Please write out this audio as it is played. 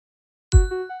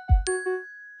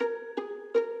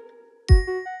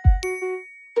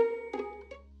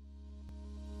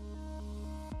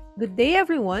Good day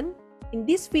everyone! In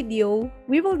this video,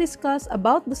 we will discuss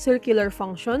about the circular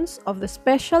functions of the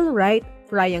special right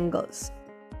triangles.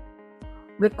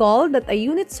 Recall that a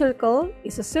unit circle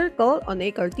is a circle on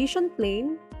a Cartesian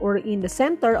plane wherein the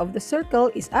center of the circle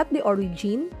is at the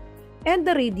origin and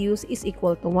the radius is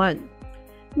equal to 1.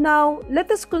 Now,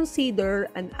 let us consider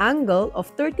an angle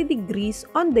of 30 degrees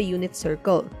on the unit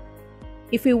circle.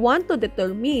 If we want to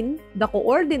determine the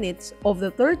coordinates of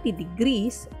the 30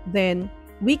 degrees, then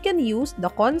we can use the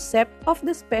concept of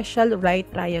the special right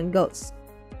triangles.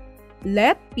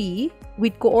 Let P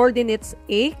with coordinates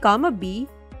A, B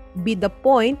be the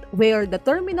point where the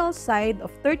terminal side of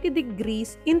 30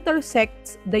 degrees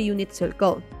intersects the unit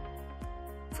circle.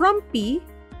 From P,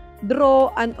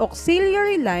 draw an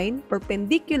auxiliary line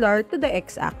perpendicular to the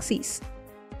x-axis.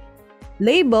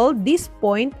 Label this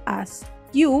point as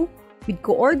Q with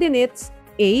coordinates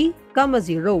A,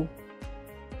 0.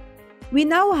 We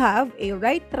now have a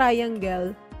right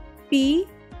triangle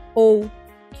POQ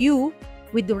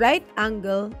with right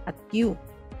angle at Q.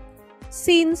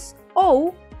 Since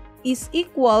O is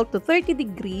equal to 30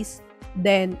 degrees,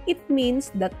 then it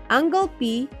means that angle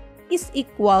P is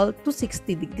equal to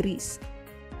 60 degrees.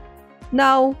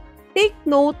 Now, take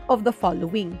note of the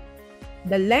following.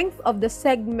 The length of the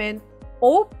segment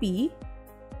OP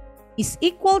is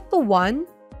equal to 1,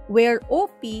 where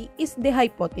OP is the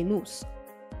hypotenuse.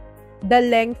 The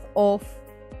length of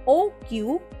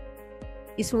OQ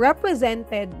is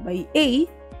represented by A,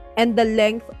 and the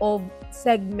length of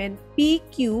segment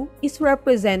PQ is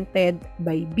represented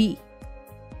by B.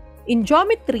 In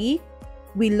geometry,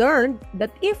 we learned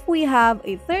that if we have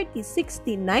a 30,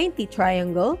 60, 90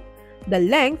 triangle, the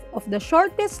length of the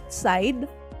shortest side,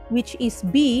 which is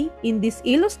B in this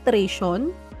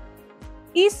illustration,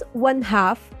 is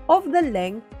 1/2 of the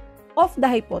length of the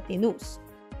hypotenuse.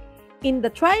 In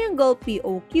the triangle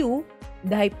POQ,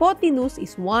 the hypotenuse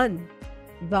is 1.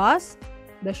 Thus,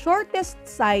 the shortest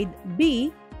side B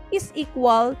is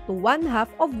equal to 1/2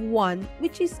 of 1,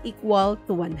 which is equal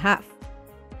to 1/2.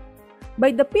 By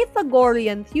the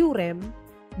Pythagorean Theorem,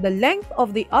 the length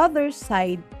of the other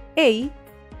side A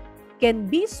can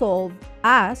be solved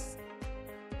as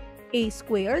A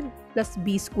squared plus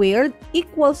B squared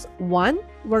equals 1,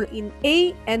 wherein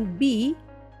A and B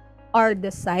are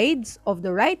the sides of the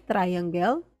right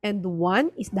triangle and 1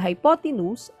 is the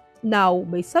hypotenuse. Now,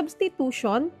 by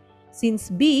substitution, since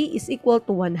B is equal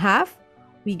to 1/2,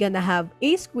 we're gonna have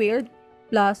A squared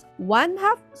plus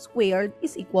 1/2 squared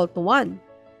is equal to 1.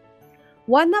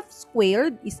 1/2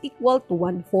 squared is equal to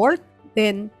 1/4.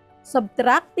 Then,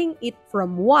 subtracting it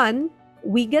from 1,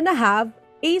 we're gonna have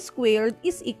A squared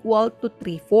is equal to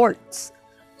 3/4.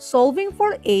 Solving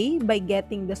for A by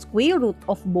getting the square root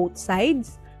of both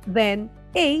sides, then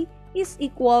A is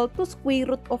equal to square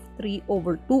root of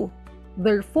 3/2.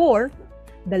 Therefore,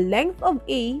 the length of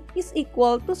A is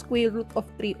equal to square root of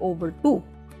 3/2.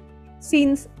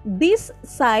 Since this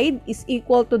side is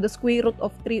equal to the square root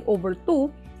of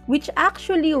 3/2, which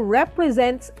actually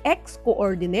represents x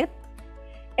coordinate,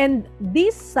 and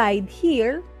this side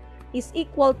here is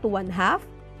equal to 1/2,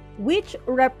 which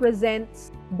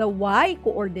represents the y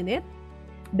coordinate,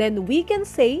 then we can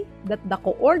say that the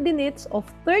coordinates of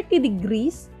 30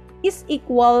 degrees is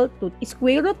equal to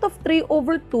square root of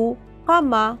 3/2,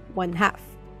 1/2.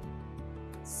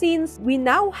 Since we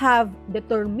now have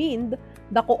determined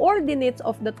the coordinates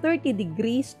of the 30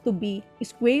 degrees to be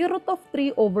square root of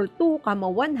 3/2,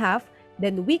 1/2,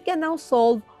 then we can now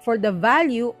solve for the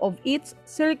value of its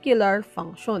circular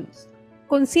functions.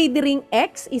 Considering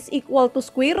x is equal to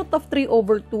square root of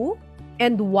 3/2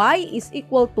 and y is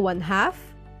equal to 1/2,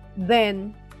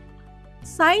 then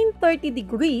sine 30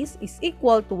 degrees is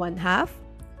equal to 1/2,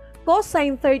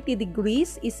 cosine 30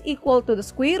 degrees is equal to the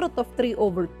square root of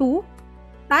 3/2,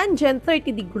 tangent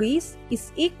 30 degrees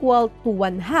is equal to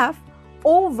 1/2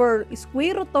 over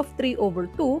square root of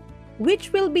 3/2,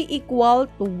 which will be equal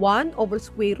to 1 over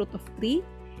square root of 3,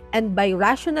 and by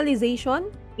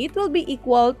rationalization, it will be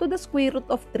equal to the square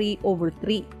root of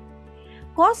 3/3.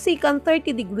 Cosecant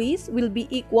 30 degrees will be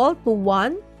equal to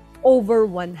 1 over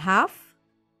 1/2,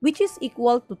 which is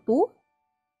equal to 2.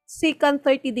 Secant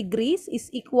 30 degrees is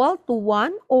equal to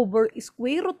 1 over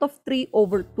square root of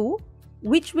 3/2,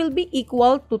 which will be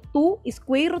equal to 2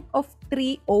 square root of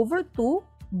 3/2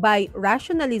 by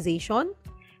rationalization.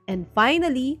 And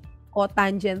finally,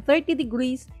 cotangent 30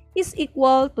 degrees is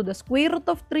equal to the square root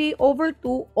of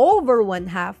 3/2 over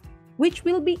 1/2, which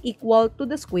will be equal to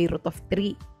the square root of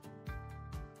 3.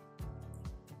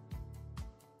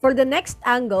 For the next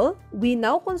angle, we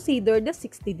now consider the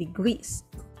 60 degrees.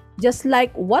 Just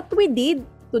like what we did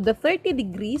to the 30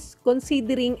 degrees,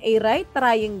 considering a right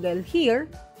triangle here,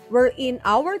 wherein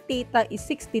our theta is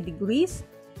 60 degrees.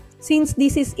 Since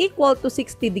this is equal to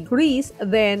 60 degrees,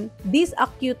 then this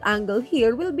acute angle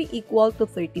here will be equal to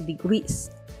 30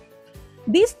 degrees.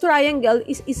 This triangle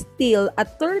is still a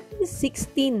 30,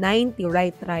 60, 90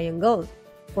 right triangle.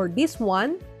 For this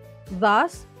one,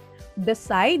 thus, the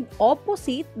side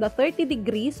opposite the 30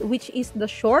 degrees, which is the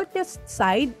shortest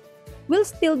side, will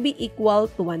still be equal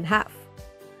to 1/2.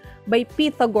 By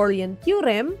Pythagorean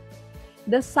Theorem,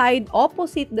 the side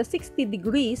opposite the 60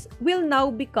 degrees will now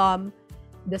become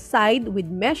the side with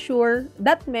measure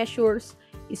that measures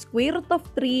square root of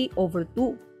 3 over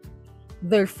 2.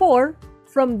 Therefore,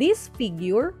 from this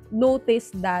figure, notice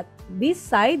that this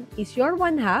side is your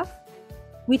 1/2,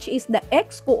 which is the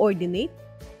x-coordinate,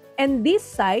 and this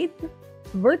side,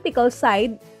 vertical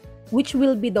side, which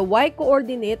will be the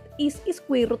y-coordinate, is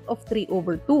square root of 3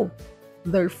 over 2.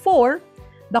 Therefore,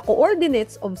 the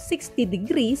coordinates of 60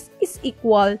 degrees is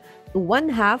equal to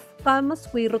 1/2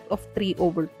 square root of 3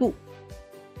 over 2.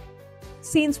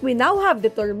 Since we now have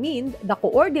determined the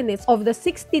coordinates of the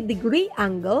 60-degree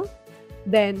angle,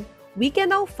 then we can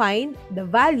now find the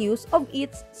values of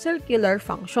its circular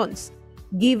functions,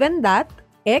 given that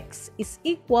x is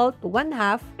equal to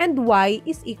 1/2 and y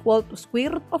is equal to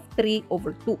square root of 3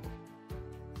 over 2.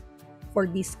 For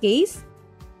this case,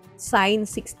 sine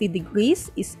 60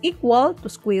 degrees is equal to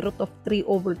square root of 3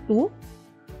 over 2.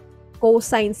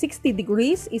 Cosine 60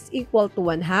 degrees is equal to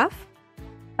 1/2.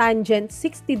 Tangent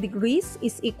 60 degrees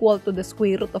is equal to the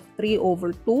square root of 3 over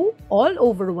 2 all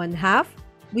over 1/2,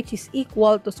 which is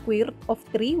equal to square root of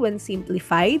 3 when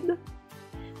simplified.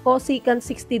 Cosecant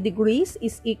 60 degrees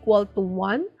is equal to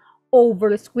 1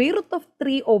 over square root of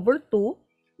 3 over 2,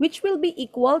 which will be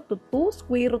equal to 2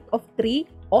 square root of 3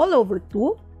 all over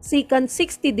 2. Secant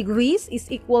 60 degrees is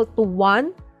equal to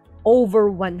 1 over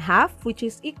 1/2, which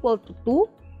is equal to 2.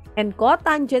 And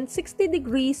cotangent 60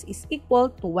 degrees is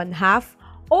equal to 1/2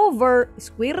 over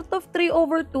square root of 3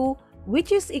 over 2,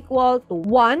 which is equal to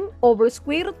 1 over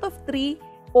square root of 3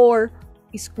 or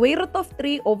square root of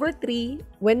 3 over 3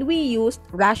 when we used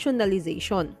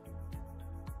rationalization.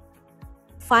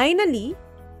 Finally,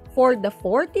 for the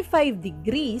 45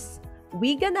 degrees,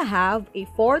 we're gonna have a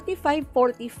 45,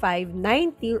 45,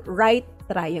 90 right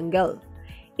triangle.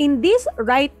 In this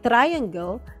right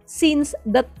triangle, since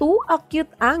the two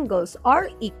acute angles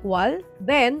are equal,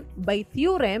 then by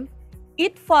theorem,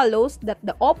 it follows that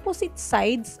the opposite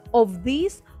sides of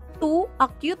these two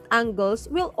acute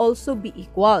angles will also be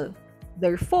equal.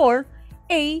 Therefore,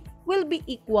 A will be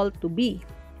equal to B.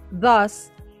 Thus,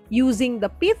 using the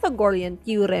Pythagorean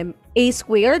Theorem, A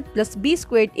squared plus B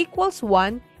squared equals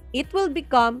 1, it will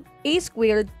become A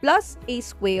squared plus A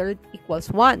squared equals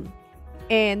 1.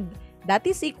 And that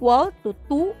is equal to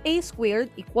 2A squared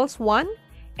equals 1,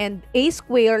 and A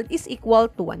squared is equal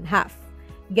to 1/2.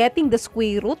 Getting the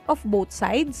square root of both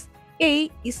sides, A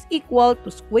is equal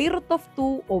to square root of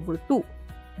 2 over 2.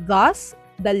 Thus,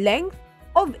 the length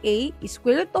of A is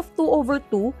square root of 2 over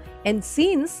 2, and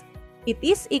since it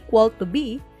is equal to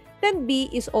B, then B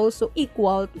is also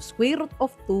equal to square root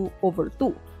of 2 over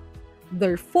 2.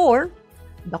 Therefore,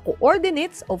 the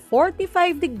coordinates of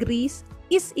 45 degrees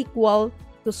is equal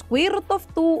to square root of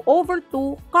 2 over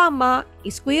 2, comma,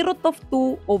 square root of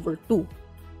 2 over 2.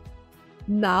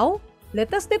 Now,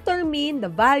 let us determine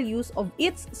the values of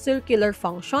its circular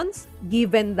functions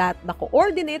given that the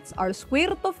coordinates are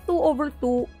square root of 2 over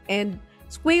 2 and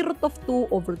square root of 2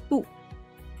 over 2.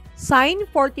 Sine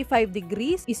 45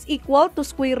 degrees is equal to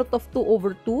square root of 2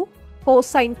 over 2.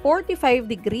 Cosine 45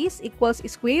 degrees equals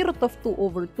square root of 2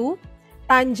 over 2.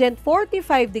 Tangent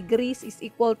 45 degrees is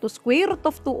equal to square root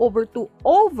of 2 over 2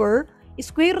 over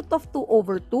square root of 2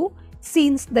 over 2.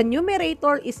 Since the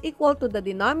numerator is equal to the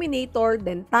denominator,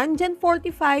 then tangent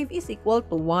 45 is equal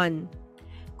to 1.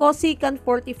 Cosecant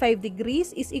 45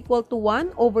 degrees is equal to 1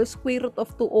 over square root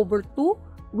of 2 over 2,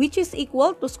 which is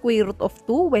equal to square root of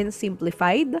 2 when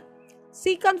simplified.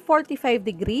 Secant 45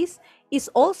 degrees is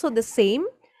also the same,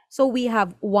 so we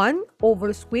have 1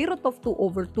 over square root of 2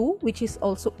 over 2, which is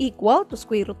also equal to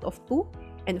square root of 2.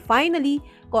 And finally,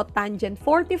 cotangent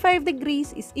 45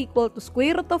 degrees is equal to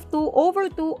square root of 2 over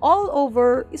 2 all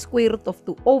over square root of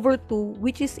 2 over 2,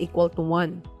 which is equal to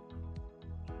 1.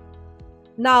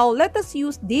 Now, let us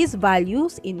use these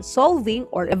values in solving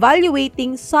or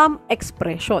evaluating some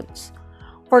expressions.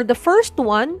 For the first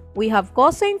one, we have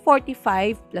cosine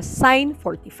 45 plus sine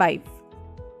 45.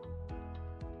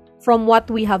 From what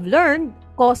we have learned,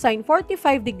 cosine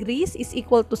 45 degrees is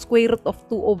equal to square root of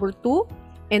 2 over 2,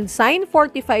 and sine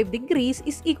 45 degrees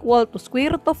is equal to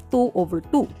square root of 2 over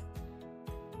 2.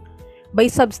 By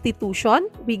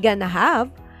substitution, we're gonna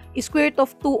have square root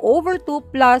of 2 over 2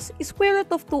 plus square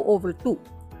root of 2 over 2.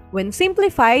 When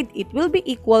simplified, it will be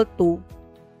equal to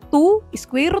 2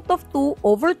 square root of 2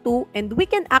 over 2, and we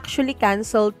can actually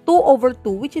cancel 2 over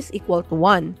 2, which is equal to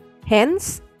 1.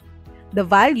 Hence, the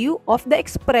value of the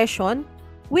expression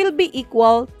will be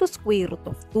equal to square root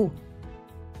of 2.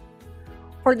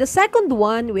 For the second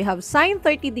one, we have sine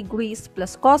 30 degrees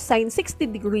plus cosine 60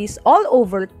 degrees all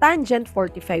over tangent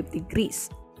 45 degrees.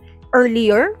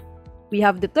 Earlier, we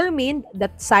have determined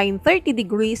that sine 30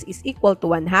 degrees is equal to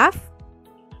 1/2,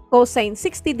 cosine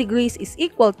 60 degrees is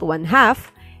equal to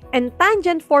 1/2, and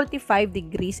tangent 45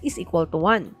 degrees is equal to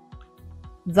 1.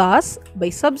 Thus, by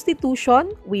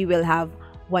substitution, we will have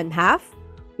 1/2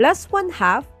 plus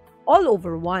 1/2 all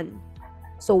over 1.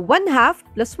 So 1/2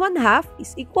 plus 1/2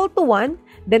 is equal to 1,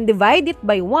 then divide it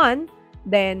by 1,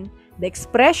 then the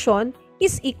expression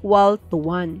is equal to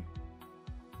 1.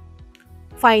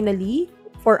 Finally,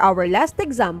 for our last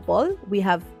example, we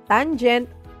have tangent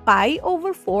pi over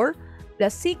 4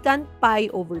 plus secant pi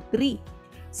over 3.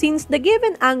 Since the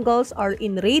given angles are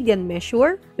in radian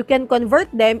measure, you can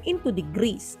convert them into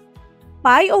degrees.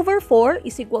 Pi over 4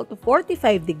 is equal to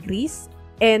 45 degrees,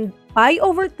 and pi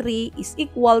over 3 is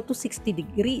equal to 60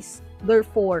 degrees.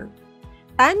 Therefore,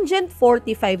 tangent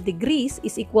 45 degrees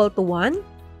is equal to 1,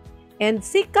 and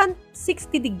secant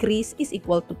 60 degrees is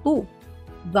equal to 2.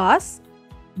 Thus,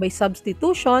 by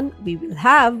substitution, we will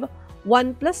have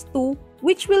 1 plus 2,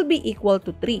 which will be equal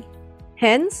to 3.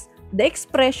 Hence, the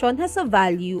expression has a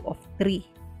value of 3.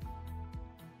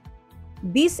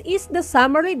 This is the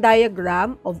summary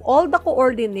diagram of all the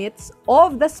coordinates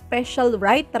of the special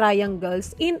right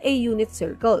triangles in a unit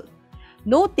circle.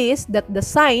 Notice that the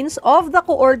signs of the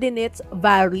coordinates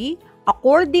vary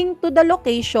according to the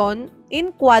location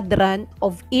in quadrant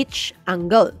of each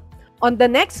angle. On the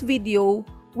next video,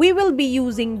 we will be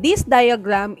using this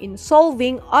diagram in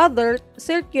solving other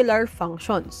circular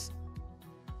functions.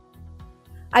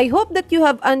 I hope that you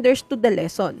have understood the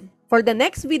lesson. For the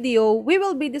next video, we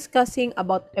will be discussing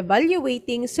about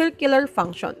evaluating circular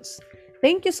functions.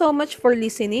 Thank you so much for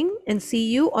listening, and see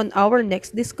you on our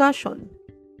next discussion.